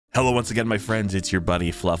Hello once again, my friends, it's your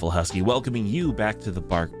buddy Fluffle Husky welcoming you back to the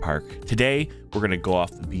Bark Park. Today, we're gonna go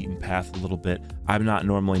off the beaten path a little bit. I'm not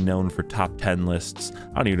normally known for top 10 lists.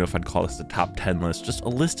 I don't even know if I'd call this a top 10 list, just a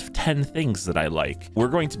list of 10 things that I like. We're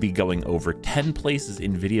going to be going over 10 places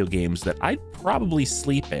in video games that I'd probably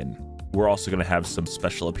sleep in. We're also gonna have some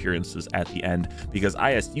special appearances at the end because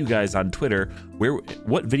I asked you guys on Twitter where and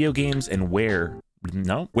what video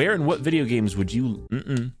games would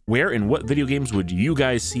you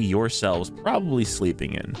guys see yourselves probably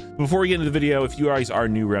sleeping in? Before we get into the video, if you guys are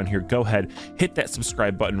new around here, go ahead, hit that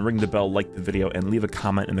subscribe button, ring the bell, like the video, and leave a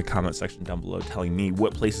comment in the comment section down below telling me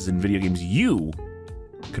what places in video games you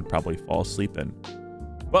could probably fall asleep in.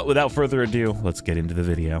 But without further ado, let's get into the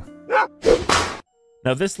video.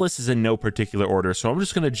 Now this list is in no particular order, so I'm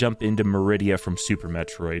just going to jump into Meridia from Super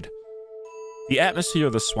Metroid. The atmosphere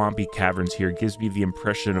of the swampy caverns here gives me the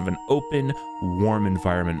impression of an open, warm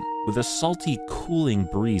environment with a salty, cooling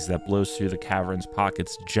breeze that blows through the cavern's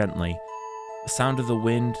pockets gently. The sound of the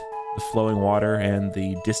wind, the flowing water, and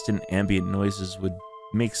the distant ambient noises would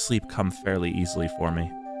make sleep come fairly easily for me.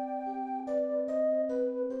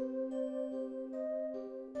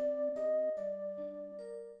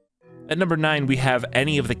 At number 9, we have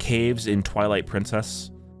any of the caves in Twilight Princess.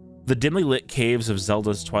 The dimly lit caves of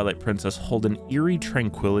Zelda's Twilight Princess hold an eerie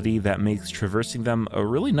tranquility that makes traversing them a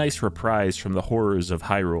really nice reprise from the horrors of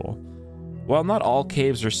Hyrule. While not all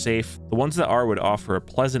caves are safe, the ones that are would offer a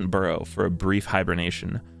pleasant burrow for a brief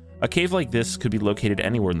hibernation. A cave like this could be located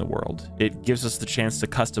anywhere in the world. It gives us the chance to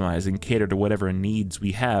customize and cater to whatever needs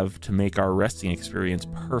we have to make our resting experience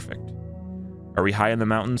perfect. Are we high in the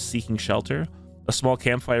mountains seeking shelter? A small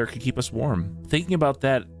campfire could keep us warm. Thinking about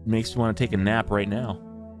that makes me want to take a nap right now.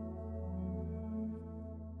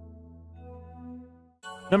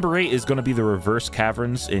 Number 8 is going to be the reverse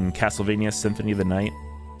caverns in Castlevania Symphony of the Night.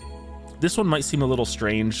 This one might seem a little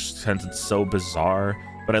strange since it's so bizarre,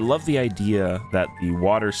 but I love the idea that the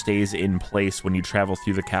water stays in place when you travel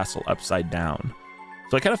through the castle upside down.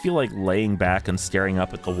 So I kind of feel like laying back and staring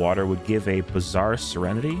up at the water would give a bizarre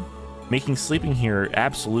serenity, making sleeping here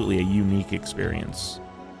absolutely a unique experience.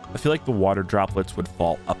 I feel like the water droplets would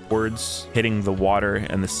fall upwards, hitting the water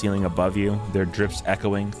and the ceiling above you, their drips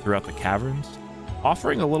echoing throughout the caverns,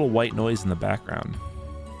 offering a little white noise in the background.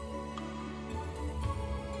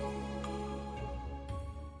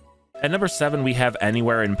 At number 7, we have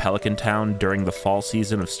anywhere in Pelican Town during the fall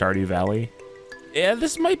season of Stardew Valley. Yeah,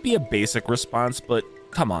 this might be a basic response, but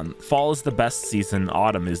come on, fall is the best season,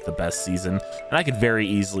 autumn is the best season, and I could very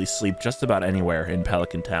easily sleep just about anywhere in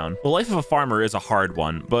Pelican Town. The life of a farmer is a hard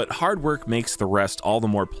one, but hard work makes the rest all the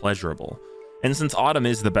more pleasurable. And since autumn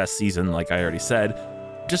is the best season, like I already said,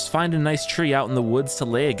 just find a nice tree out in the woods to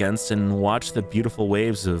lay against and watch the beautiful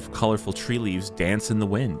waves of colorful tree leaves dance in the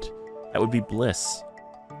wind. That would be bliss.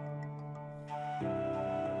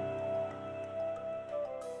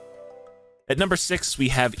 At number 6, we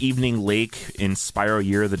have Evening Lake in Spyro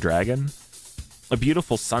Year of the Dragon. A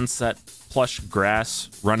beautiful sunset, plush grass,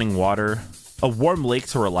 running water, a warm lake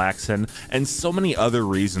to relax in, and so many other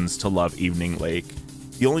reasons to love Evening Lake.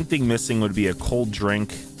 The only thing missing would be a cold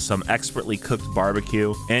drink, some expertly cooked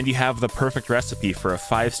barbecue, and you have the perfect recipe for a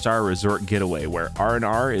 5-star resort getaway where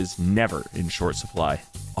R&R is never in short supply.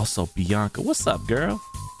 Also, Bianca, what's up, girl?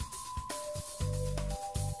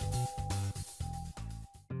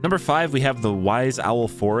 Number 5, we have the Wise Owl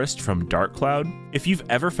Forest from Dark Cloud. If you've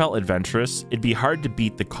ever felt adventurous, it'd be hard to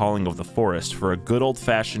beat the calling of the forest for a good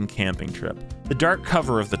old-fashioned camping trip. The dark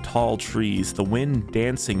cover of the tall trees, the wind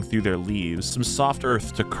dancing through their leaves, some soft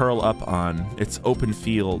earth to curl up on, its open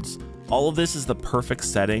fields. All of this is the perfect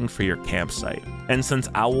setting for your campsite. And since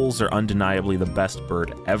owls are undeniably the best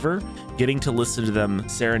bird ever, getting to listen to them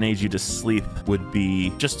serenade you to sleep would be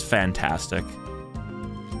just fantastic.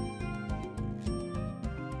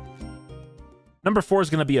 Number 4 is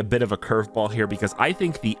going to be a bit of a curveball here because I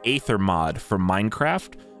think the Aether mod from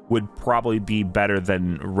Minecraft would probably be better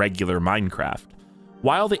than regular Minecraft.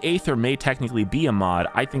 While the Aether may technically be a mod,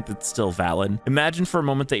 I think that's still valid. Imagine for a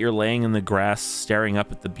moment that you're laying in the grass, staring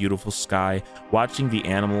up at the beautiful sky, watching the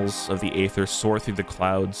animals of the Aether soar through the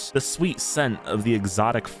clouds, the sweet scent of the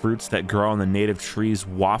exotic fruits that grow on the native trees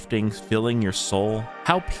wafting, filling your soul.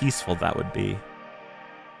 How peaceful that would be.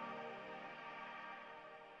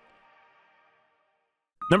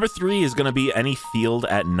 Number 3 is going to be any field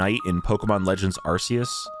at night in Pokemon Legends Arceus.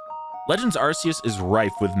 Legends Arceus is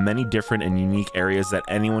rife with many different and unique areas that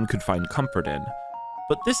anyone could find comfort in.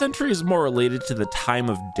 But this entry is more related to the time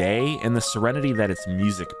of day and the serenity that its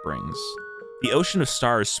music brings. The ocean of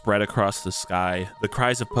stars spread across the sky, the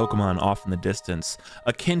cries of Pokemon off in the distance,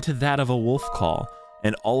 akin to that of a wolf call,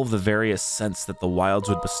 and all of the various scents that the wilds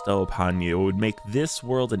would bestow upon you, it would make this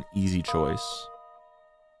world an easy choice.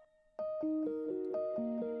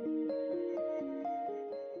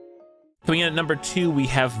 Coming in at number 2, we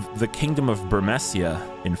have the Kingdom of Burmecia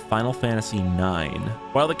in Final Fantasy IX.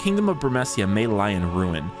 While the Kingdom of Burmecia may lie in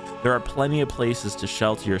ruin, there are plenty of places to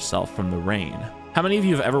shelter yourself from the rain. How many of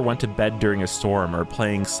you have ever went to bed during a storm or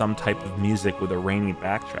playing some type of music with a rainy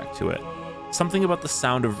backtrack to it? Something about the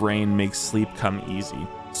sound of rain makes sleep come easy.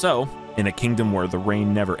 So, in a kingdom where the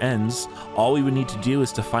rain never ends, all we would need to do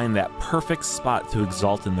is to find that perfect spot to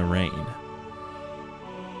exalt in the rain.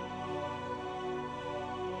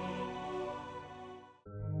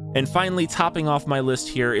 And finally, topping off my list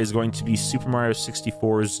here is going to be Super Mario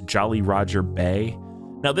 64's Jolly Roger Bay.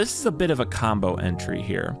 Now, this is a bit of a combo entry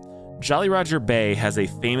here. Jolly Roger Bay has a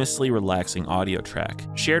famously relaxing audio track,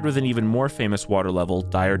 shared with an even more famous water level,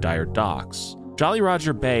 Dire Dire Docks. Jolly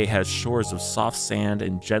Roger Bay has shores of soft sand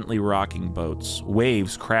and gently rocking boats,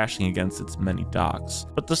 waves crashing against its many docks.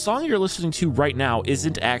 But the song you're listening to right now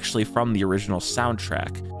isn't actually from the original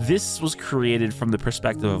soundtrack. This was created from the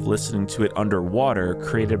perspective of listening to it underwater,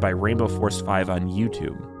 created by Rainbow Force 5 on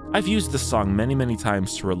YouTube. I've used this song many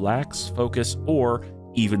times to relax, focus, or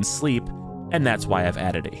even sleep, and that's why I've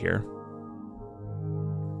added it here.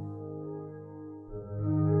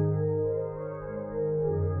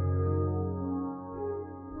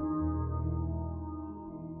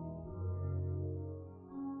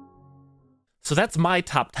 So that's my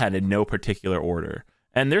top 10 in no particular order.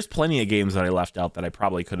 And there's plenty of games that I left out that I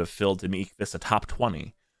probably could have filled to make this a top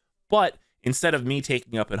 20. But instead of me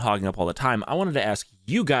taking up and hogging up all the time, I wanted to ask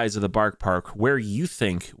you guys of the Bark Park where you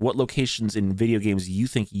think, what locations in video games you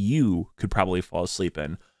think you could probably fall asleep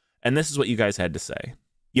in. And this is what you guys had to say.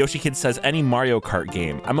 Yoshi Kid says, any Mario Kart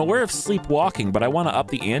game. I'm aware of sleepwalking, but I want to up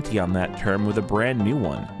the ante on that term with a brand new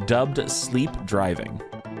one, dubbed sleep driving.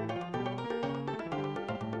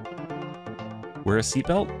 Wear a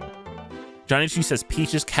seatbelt? Johnny Chu says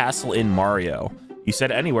Peach's Castle in Mario. You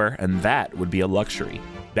said anywhere, and that would be a luxury.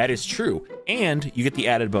 That is true, and you get the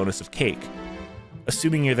added bonus of cake.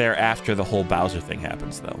 Assuming you're there after the whole Bowser thing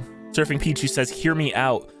happens, though. Surfing Pichu says, hear me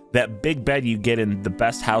out. That big bed you get in the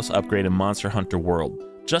best house upgrade in Monster Hunter World.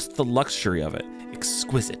 Just the luxury of it.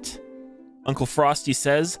 Exquisite. Uncle Frosty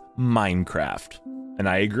says, Minecraft. And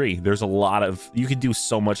I agree. There's a lot of... You could do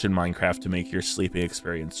so much in Minecraft to make your sleeping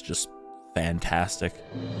experience just fantastic.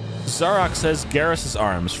 Zarok says Garrus's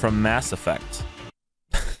arms from Mass Effect.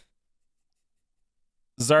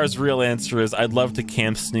 Zar's real answer is I'd love to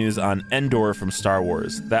camp snooze on Endor from Star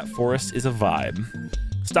Wars. That forest is a vibe.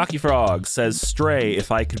 Stocky Frog says Stray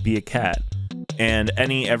if I could be a cat. And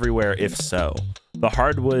Any Everywhere if so. The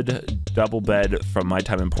hardwood double bed from My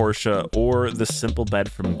Time in Portia or the simple bed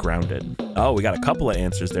from Grounded. Oh, we got a couple of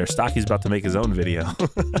answers there. Stocky's about to make his own video.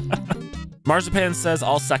 Marzipan says,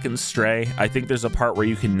 I'll second Stray. I think there's a part where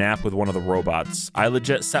you can nap with one of the robots. I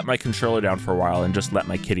legit set my controller down for a while and just let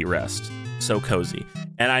my kitty rest. So cozy.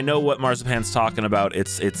 And I know what Marzipan's talking about.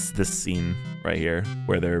 It's this scene right here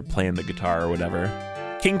where they're playing the guitar or whatever.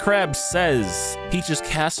 King Crab says, Peach's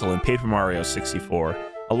Castle in Paper Mario 64.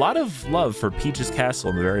 A lot of love for Peach's Castle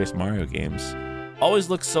in the various Mario games. Always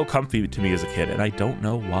looked so comfy to me as a kid, and I don't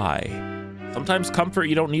know why. Sometimes comfort,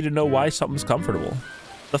 you don't need to know why something's comfortable.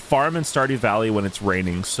 The farm in Stardew Valley when it's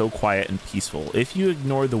raining, so quiet and peaceful. If you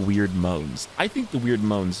ignore the weird moans. I think the weird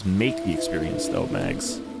moans make the experience though,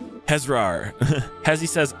 Mags. Hezrar. Hezzy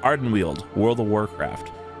says Ardenweald, World of Warcraft.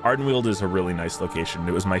 Ardenweald is a really nice location.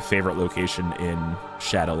 It was my favorite location in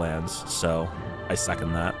Shadowlands, so I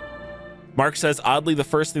second that. Mark says, oddly, the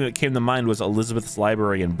first thing that came to mind was Elizabeth's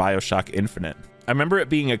Library in BioShock Infinite. I remember it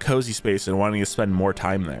being a cozy space and wanting to spend more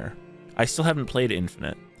time there. I still haven't played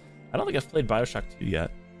Infinite. I don't think I've played BioShock 2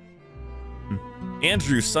 yet.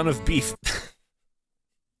 Andrew, son of beef.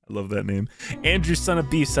 I love that name. Andrew, son of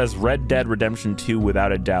beef says Red Dead Redemption 2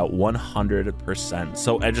 without a doubt, 100%.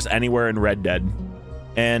 So just anywhere in Red Dead.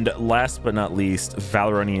 And last but not least,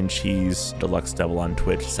 Valoronian Cheese Deluxe Devil on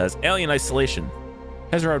Twitch says Alien Isolation.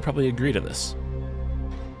 Hezra would probably agree to this.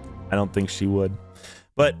 I don't think she would.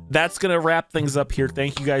 But that's going to wrap things up here.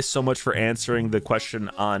 Thank you guys so much for answering the question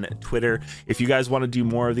on Twitter. If you guys want to do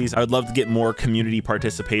more of these, I would love to get more community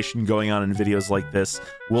participation going on in videos like this.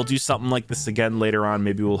 We'll do something like this again later on.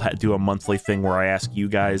 Maybe we'll do a monthly thing where I ask you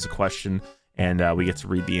guys a question and we get to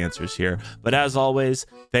read the answers here. But as always,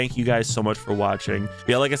 thank you guys so much for watching.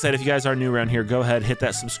 Yeah, like I said, if you guys are new around here, go ahead, hit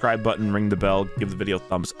that subscribe button, ring the bell, give the video a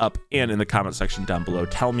thumbs up, and in the comment section down below,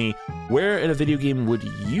 tell me where in a video game would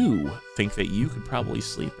you think that you could probably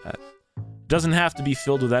sleep at? Doesn't have to be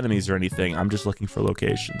filled with enemies or anything. I'm just looking for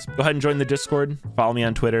locations. Go ahead and join the Discord. Follow me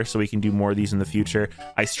on Twitter so we can do more of these in the future.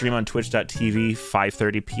 I stream on twitch.tv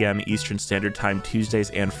 5:30 p.m. Eastern Standard Time Tuesdays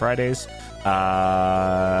and Fridays.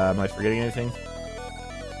 Am I forgetting anything?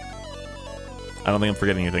 I don't think I'm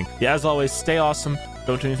forgetting anything. Yeah, as always, stay awesome.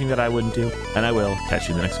 Don't do anything that I wouldn't do, and I will catch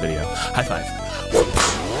you in the next video. High five.